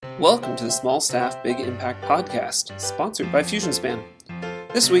Welcome to the Small Staff Big Impact podcast, sponsored by FusionSpan.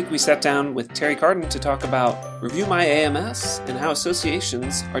 This week we sat down with Terry Carden to talk about Review My AMS and how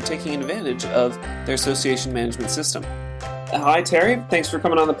associations are taking advantage of their association management system. Hi, Terry. Thanks for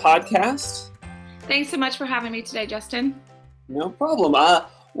coming on the podcast. Thanks so much for having me today, Justin. No problem.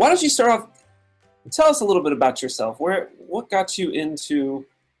 Why don't you start off, tell us a little bit about yourself. What got you into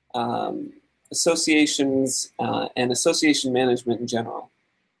associations and association management in general?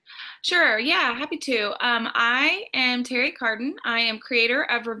 Sure, yeah, happy to. I am Terry Carden. I am creator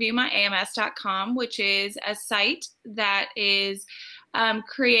of ReviewMyAMS.com, which is a site that is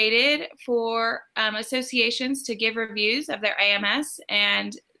created for associations to give reviews of their AMS,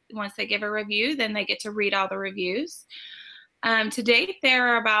 and once they give a review, then they get to read all the reviews. To date, there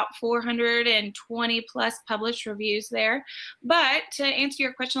are about 420 plus published reviews there. But to answer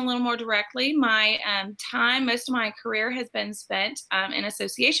your question a little more directly, my most of my career has been spent in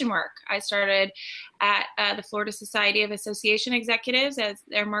association work. I started at the Florida Society of Association Executives as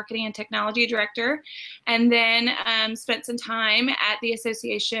their marketing and technology director, and then spent some time at the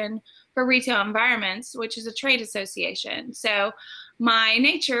Association for Retail Environments, which is a trade association. So my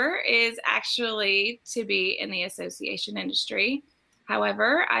nature is actually to be in the association industry.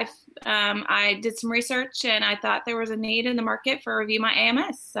 However, I did some research and I thought there was a need in the market for Review My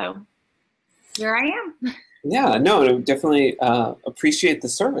AMS. So here I am. Yeah, no, I definitely appreciate the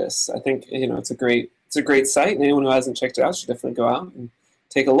service. I think it's a great site, and anyone who hasn't checked it out should definitely go out and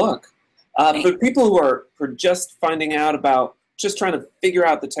take a look. For people who are just finding out about, just trying to figure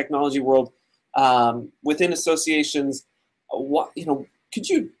out the technology world within associations, could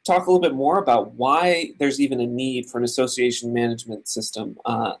you talk a little bit more about why there's even a need for an association management system,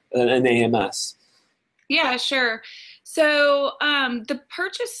 an AMS? Yeah, sure. So the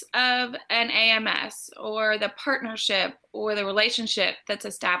purchase of an AMS, or the partnership or the relationship that's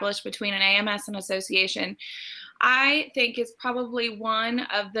established between an AMS and association, I think is probably one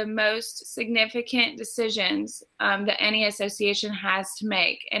of the most significant decisions that any association has to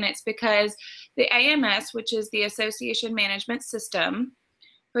make. And it's because the AMS, which is the Association Management System,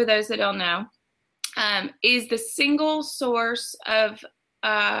 for those that don't know, is the single source of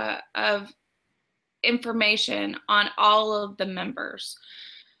information on all of the members.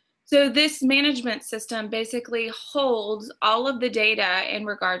 So this management system basically holds all of the data in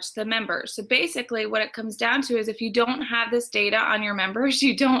regards to the members. So basically what it comes down to is if you don't have this data on your members,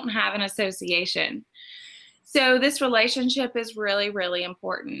 you don't have an association. So this relationship is really, really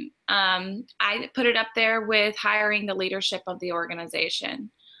important. I put it up there with hiring the leadership of the organization.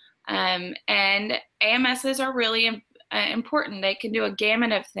 And AMSs are really important. They can do a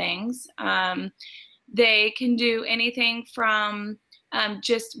gamut of things. They can do anything from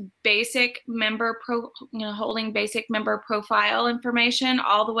just basic holding basic member profile information,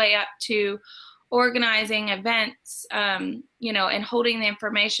 all the way up to organizing events, and holding the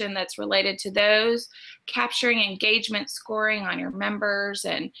information that's related to those, capturing engagement scoring on your members.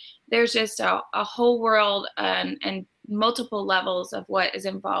 And there's just a whole world and multiple levels of what is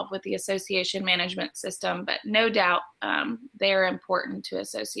involved with the association management system, but no doubt they're important to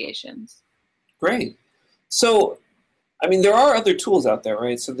associations. Great. So, there are other tools out there,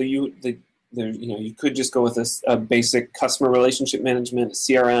 right? So you could just go with a basic customer relationship management,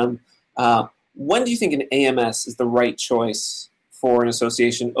 CRM. When do you think an AMS is the right choice for an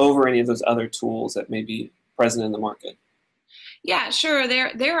association over any of those other tools that may be present in the market? Yeah, sure.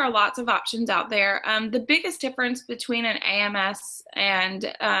 There are lots of options out there. The biggest difference between an AMS and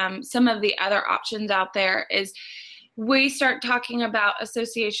some of the other options out there is we start talking about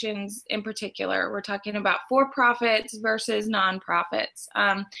associations in particular. We're talking about for-profits versus nonprofits.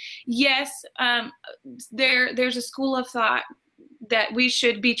 There's a school of thought that we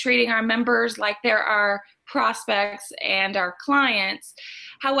should be treating our members like they're our prospects and our clients.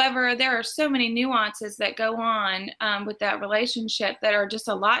 However, there are so many nuances that go on with that relationship that are just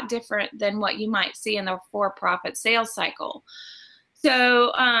a lot different than what you might see in the for-profit sales cycle.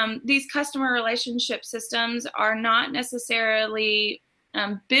 So these customer relationship systems are not necessarily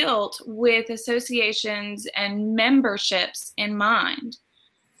built with associations and memberships in mind.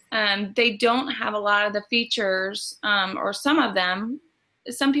 They don't have a lot of the features, or some of them.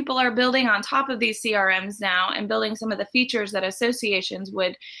 Some people are building on top of these CRMs now and building some of the features that associations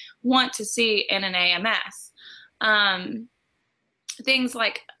would want to see in an AMS. Things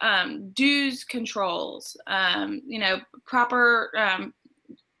like dues controls, proper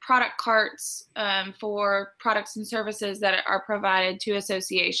product carts for products and services that are provided to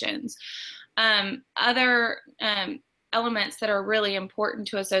associations. Other elements that are really important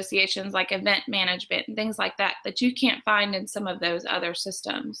to associations, like event management and things like that, that you can't find in some of those other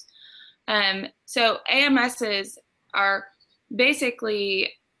systems. So AMSs are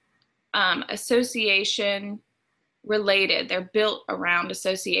basically association related. They're built around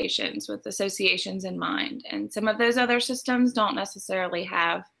associations with associations in mind. And some of those other systems don't necessarily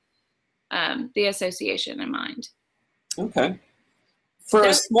have the association in mind. Okay. For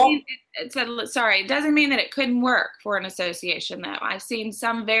a small, it doesn't mean that it couldn't work for an association, though. I've seen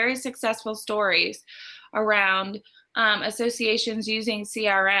some very successful stories around associations using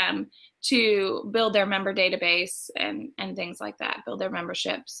CRM to build their member database and things like that, build their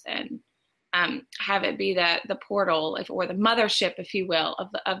memberships, and have it be the portal, or the mothership, if you will,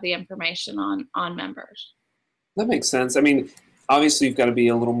 of the information on members. That makes sense. I mean, obviously you've got to be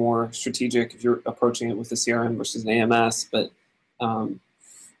a little more strategic if you're approaching it with the CRM versus an AMS, but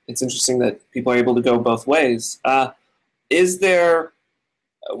it's interesting that people are able to go both ways. Is there,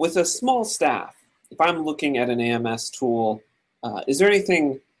 with a small staff, if I'm looking at an AMS tool, is there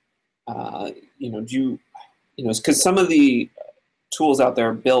anything, because some of the tools out there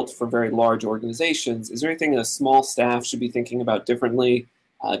are built for very large organizations. Is there anything a small staff should be thinking about differently?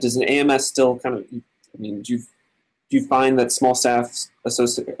 Does an AMS still do you find that small staff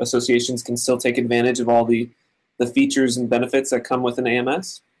associations can still take advantage of all the features and benefits that come with an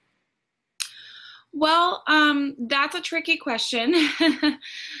AMS? Well, that's a tricky question.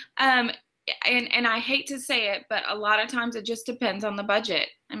 And I hate to say it, but a lot of times it just depends on the budget.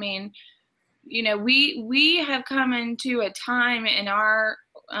 I mean, we have come into a time in our,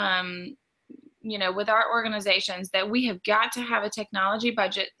 with our organizations, that we have got to have a technology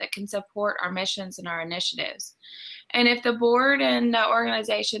budget that can support our missions and our initiatives. And if the board and the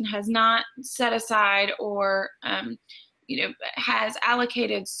organization has not set aside or, has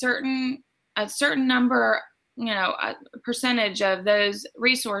allocated a certain number, a percentage of those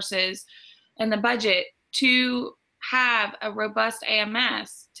resources in the budget to have a robust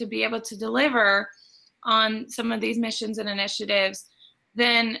AMS to be able to deliver on some of these missions and initiatives,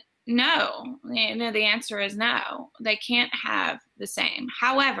 then no, the answer is no. They can't have the same.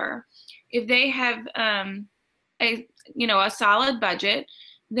 However, if they have a solid budget,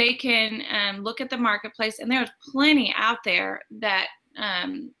 they can look at the marketplace, and there's plenty out there that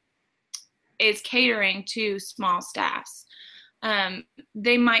is catering to small staffs.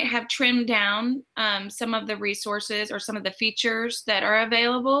 They might have trimmed down some of the resources or some of the features that are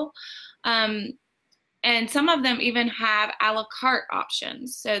available. And some of them even have a la carte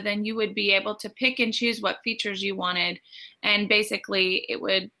options. So then you would be able to pick and choose what features you wanted. And basically it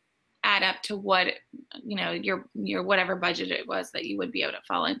would add up to what, your whatever budget it was that you would be able to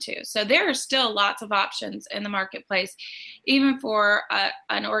fall into. So there are still lots of options in the marketplace, even for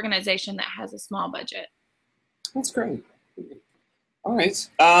an organization that has a small budget. That's great. All right.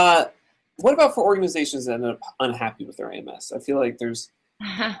 What about for organizations that end up unhappy with their AMS? I feel like there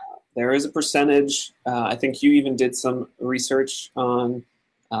is a percentage. I think you even did some research on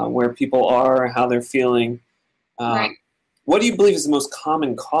where people are, how they're feeling. Right. What do you believe is the most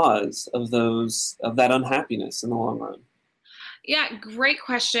common cause of that unhappiness in the long run? Yeah, great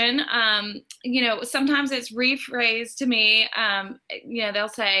question. Sometimes it's rephrased to me. They'll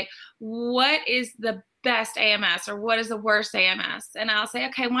say, what is the best AMS, or what is the worst AMS? And I'll say,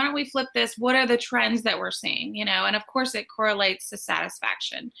 okay, why don't we flip this? What are the trends that we're seeing? And of course it correlates to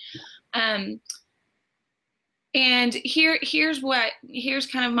satisfaction. And here's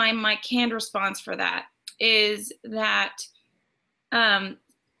kind of my canned response for that is that,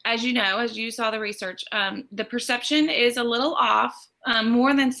 as you saw the research, the perception is a little off.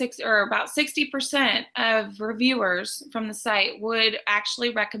 More than about 60% of reviewers from the site would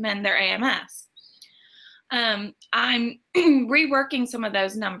actually recommend their AMS. I'm reworking some of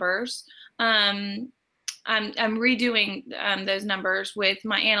those numbers. I'm redoing those numbers with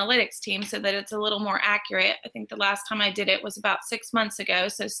my analytics team so that it's a little more accurate. I think the last time I did it was about 6 months ago.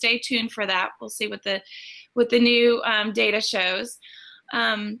 So stay tuned for that. We'll see what the new data shows.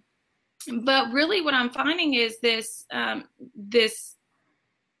 But really what I'm finding is this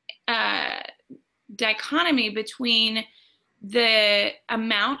dichotomy between the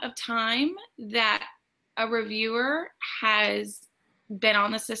amount of time that a reviewer has been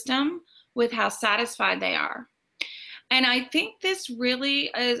on the system with how satisfied they are. And I think this really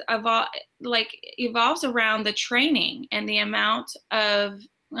evolves around the training and the amount of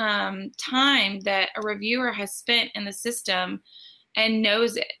time that a reviewer has spent in the system and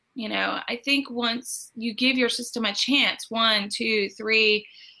knows it. I think once you give your system a chance, 1, 2, 3,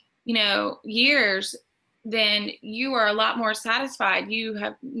 years, then you are a lot more satisfied. You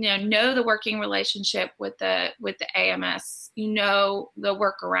have, know the working relationship with the AMS. You know the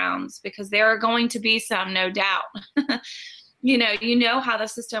workarounds, because there are going to be some, no doubt. You know how the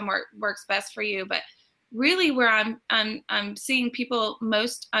system works best for you. But really, where I'm seeing people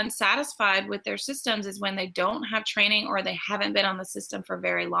most unsatisfied with their systems is when they don't have training or they haven't been on the system for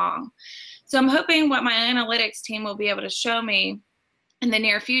very long. So I'm hoping what my analytics team will be able to show me in the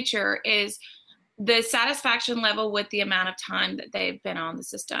near future is the satisfaction level with the amount of time that they've been on the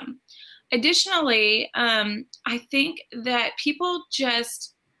system. Additionally, I think that people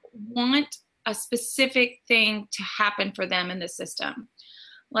just want a specific thing to happen for them in the system.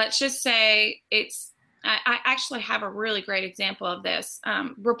 Let's just say I actually have a really great example of this.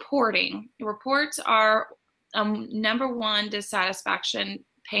 Reporting. Reports are number one dissatisfaction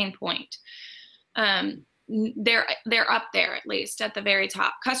pain point. They're up there, at least at the very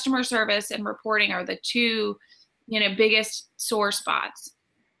top. Customer service and reporting are the two, biggest sore spots.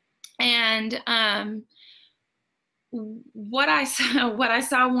 And what I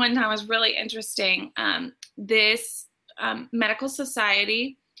saw one time was really interesting. This medical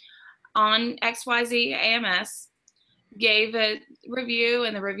society on XYZ AMS gave a review,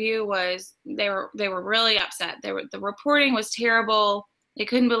 and the review was they were really upset. The reporting was terrible. They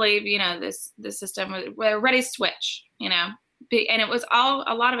couldn't believe, this system was ready to switch, and it was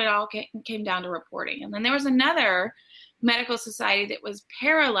a lot of it all came down to reporting. And then there was another medical society that was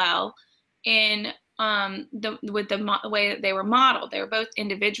parallel in with the way that they were modeled. They were both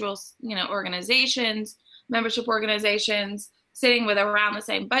individuals, organizations, membership organizations, sitting with around the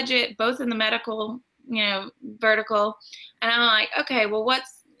same budget, both in the medical, vertical. And I'm like, okay, well,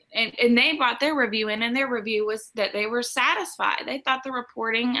 and they brought their review in, and their review was that they were satisfied. They thought the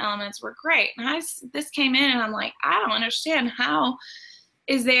reporting elements were great. And this came in, and I'm like, I don't understand how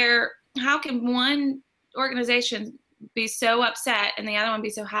can one organization be so upset and the other one be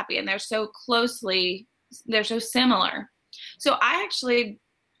so happy, and they're so similar. So I actually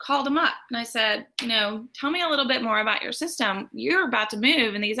called them up and I said, tell me a little bit more about your system. You're about to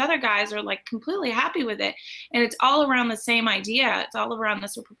move, and these other guys are like completely happy with it. And it's all around the same idea. It's all around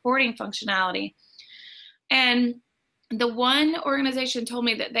this reporting functionality. And the one organization told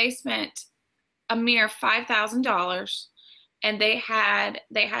me that they spent a mere $5,000, and they hired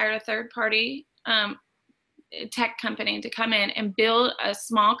a third-party tech company to come in and build a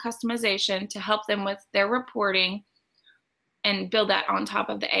small customization to help them with their reporting and build that on top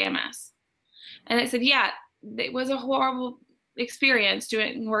of the AMS. And I said, yeah, it was a horrible experience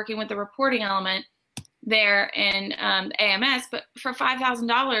working with the reporting element there in AMS, but for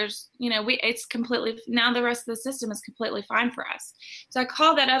 $5,000, it's completely, now the rest of the system is completely fine for us. So I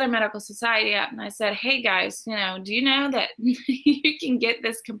called that other medical society up and I said, hey guys, do you know that you can get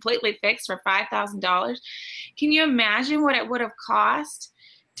this completely fixed for $5,000? Can you imagine what it would have cost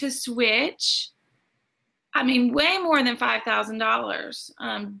to switch? I mean, way more than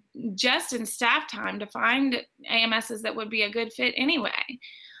 $5,000 just in staff time to find AMSs that would be a good fit anyway.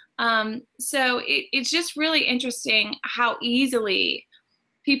 So it's just really interesting how easily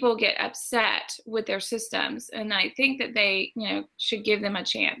people get upset with their systems. And I think that they, should give them a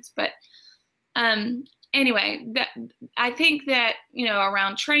chance. But anyway, I think that,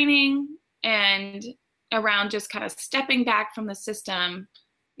 around training and around just kind of stepping back from the system,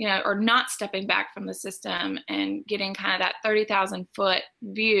 or not stepping back from the system and getting kind of that 30,000 foot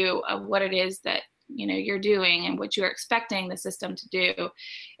view of what it is that, you're doing and what you're expecting the system to do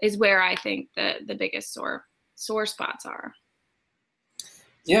is where I think the biggest sore spots are.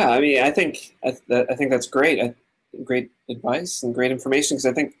 Yeah, I mean, I think that's great. Great advice and great information, because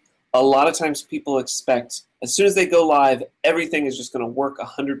I think a lot of times people expect as soon as they go live, everything is just going to work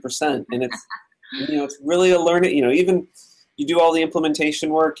 100%, and it's it's really a learning. Even you do all the implementation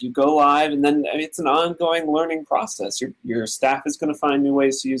work, you go live, and then it's an ongoing learning process. Your staff is going to find new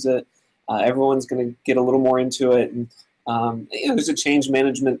ways to use it. Everyone's going to get a little more into it, and there's a change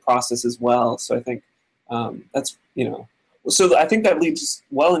management process as well. So I think that's So I think that leads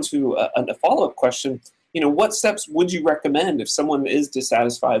well into a follow-up question. What steps would you recommend if someone is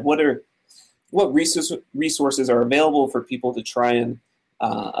dissatisfied? What resources are available for people to try and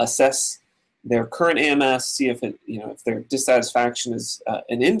assess their current AMS, see if if their dissatisfaction is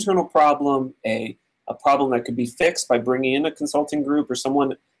an internal problem, a problem that could be fixed by bringing in a consulting group or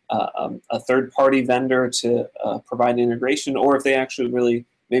someone, a third-party vendor to provide integration, or if they actually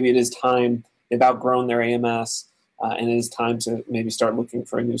maybe it is time, they've outgrown their AMS, and it is time to maybe start looking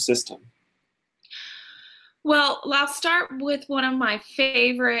for a new system. Well, I'll start with one of my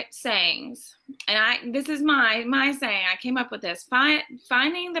favorite sayings. And this is my saying. I came up with this.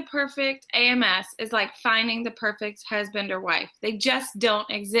 Finding the perfect AMS is like finding the perfect husband or wife. They just don't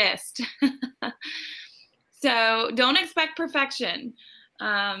exist. So don't expect perfection.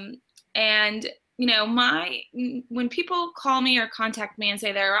 And when people call me or contact me and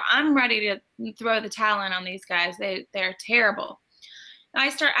say I'm ready to throw the towel in on these guys, they're terrible. I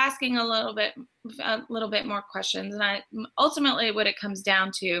start asking a little bit more questions, and ultimately what it comes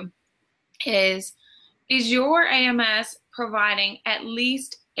down to is your AMS providing at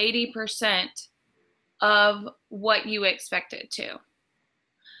least 80% of what you expect it to?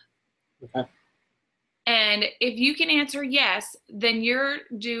 Okay. And if you can answer yes, then you're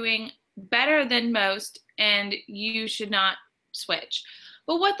doing better than most, and you should not switch.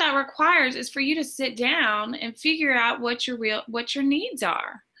 But what that requires is for you to sit down and figure out what your needs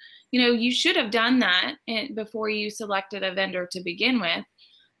are. You should have done that before you selected a vendor to begin with.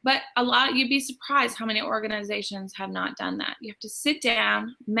 But you'd be surprised how many organizations have not done that. You have to sit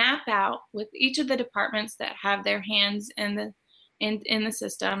down, map out with each of the departments that have their hands in the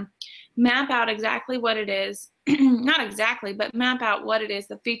system, map out exactly what it is, not exactly, but map out what it is,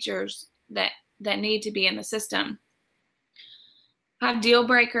 the features that need to be in the system. Have deal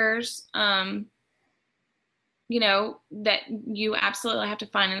breakers, that you absolutely have to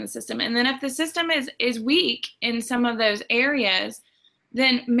find in the system. And then if the system is weak in some of those areas,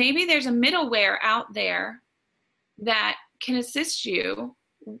 then maybe there's a middleware out there that can assist you,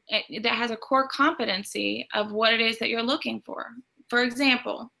 that has a core competency of what it is that you're looking for. For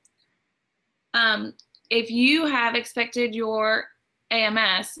example, if you have expected your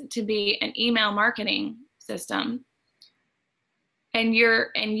AMS to be an email marketing system, and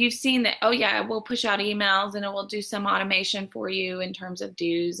you've seen that, oh yeah, we'll push out emails and it will do some automation for you in terms of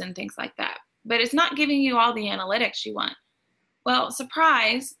dues and things like that, but it's not giving you all the analytics you want. Well,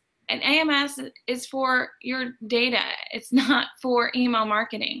 surprise, an AMS is for your data. It's not for email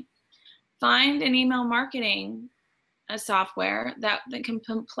marketing. Find an email marketing software that can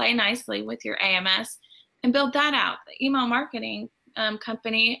play nicely with your AMS and build that out. The email marketing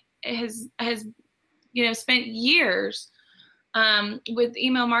company has spent years with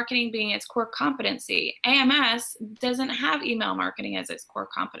email marketing being its core competency. AMS doesn't have email marketing as its core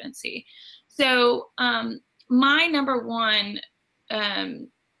competency. So my number one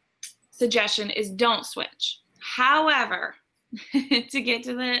suggestion is don't switch. However, to get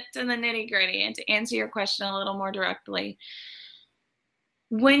to the nitty gritty and to answer your question a little more directly,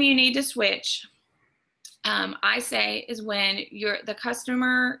 when you need to switch, I say is when the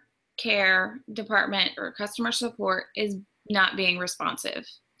customer care department or customer support is not being responsive.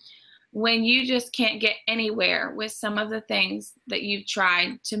 When you just can't get anywhere with some of the things that you've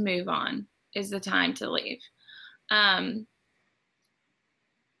tried to move on is the time to leave.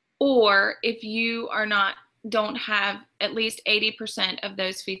 Or if you don't have at least 80% of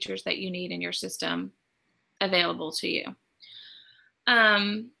those features that you need in your system available to you.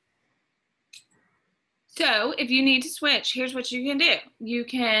 So if you need to switch, here's what you can do. You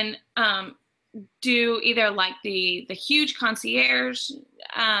can do either like the huge concierge,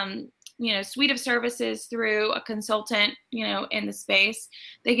 suite of services through a consultant, in the space.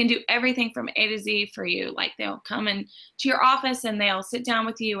 They can do everything from A to Z for you. Like they'll come in to your office and they'll sit down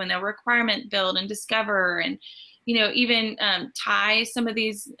with you and they'll requirement build and discover and, even tie some of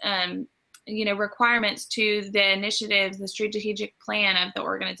these, requirements to the initiatives, the strategic plan of the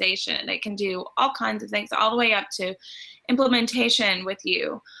organization. They can do all kinds of things all the way up to implementation with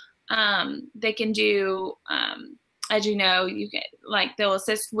you. They can do, as you know, they'll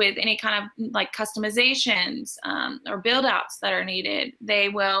assist with any kind of like customizations or build outs that are needed. They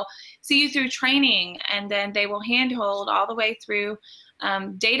will see you through training, and then they will handhold all the way through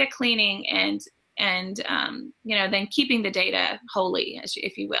data cleaning and then keeping the data holy,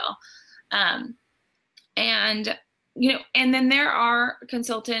 if you will. And then there are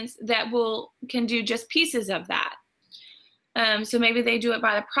consultants that can do just pieces of that. So maybe they do it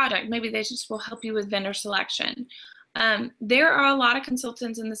by the product. Maybe they just will help you with vendor selection. There are a lot of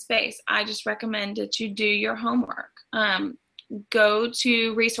consultants in the space. I just recommend that you do your homework. Go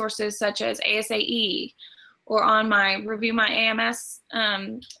to resources such as ASAE, or on my Review My AMS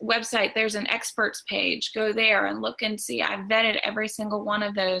website, there's an experts page. Go there and look and see. I've vetted every single one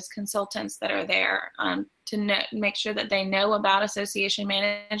of those consultants that are there to make sure that they know about association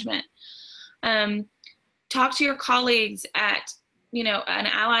management. Talk to your colleagues at, an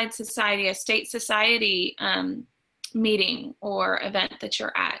allied society, a state society meeting or event that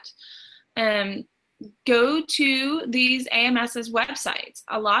you're at. go to these AMS's websites.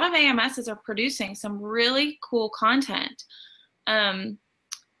 A lot of AMSs are producing some really cool content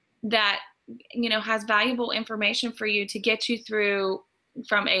that has valuable information for you to get you through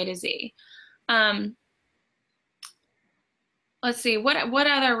from A to Z. Let's see, what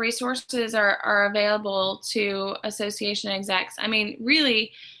other resources are available to association execs? I mean,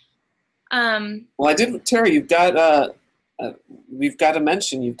 really. Well, I didn't, Terry. We've got to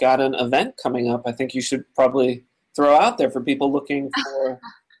mention you've got an event coming up. I think you should probably throw out there for people looking for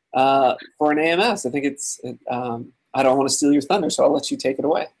an AMS. I think I don't want to steal your thunder, so I'll let you take it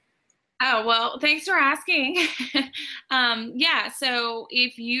away. Oh, well, thanks for asking. Yeah, so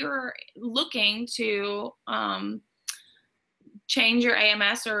if you're looking to change your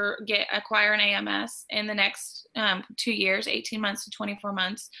AMS or acquire an AMS in the next 2 years, 18 months to 24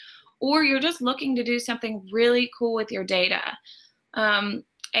 months, or you're just looking to do something really cool with your data,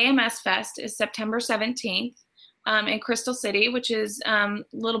 AMS Fest is September 17th in Crystal City, which is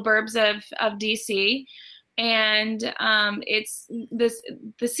little burbs of DC. And the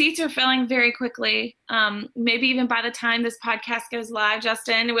seats are filling very quickly. Maybe even by the time this podcast goes live,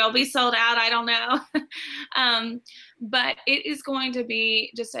 Justin, we'll be sold out. I don't know. But it is going to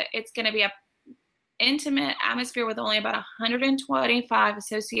be it's going to be a intimate atmosphere with only about 125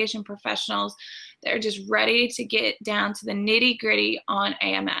 association professionals that are just ready to get down to the nitty-gritty on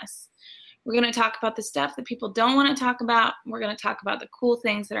AMS. We're going to talk about the stuff that people don't want to talk about. We're going to talk about the cool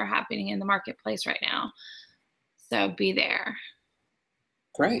things that are happening in the marketplace right now. So be there.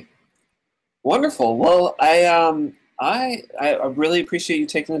 Great. Wonderful. Well, I really appreciate you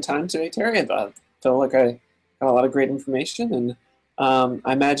taking the time today, Terry. I feel like I got a lot of great information, and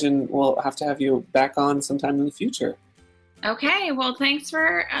I imagine we'll have to have you back on sometime in the future. Okay. Well, thanks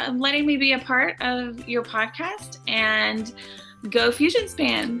for letting me be a part of your podcast, and go Fusion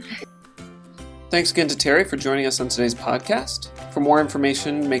Span. Thanks again to Terry for joining us on today's podcast. For more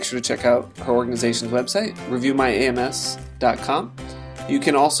information, make sure to check out her organization's website, reviewmyams.com. You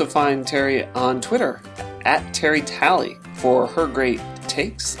can also find Terry on Twitter, @TerryTally, for her great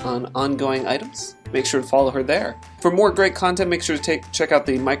takes on ongoing items. Make sure to follow her there. For more great content, make sure to check out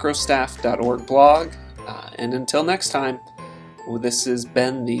the microstaff.org blog. And until next time, this has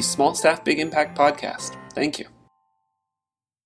been the Small Staff Big Impact podcast. Thank you.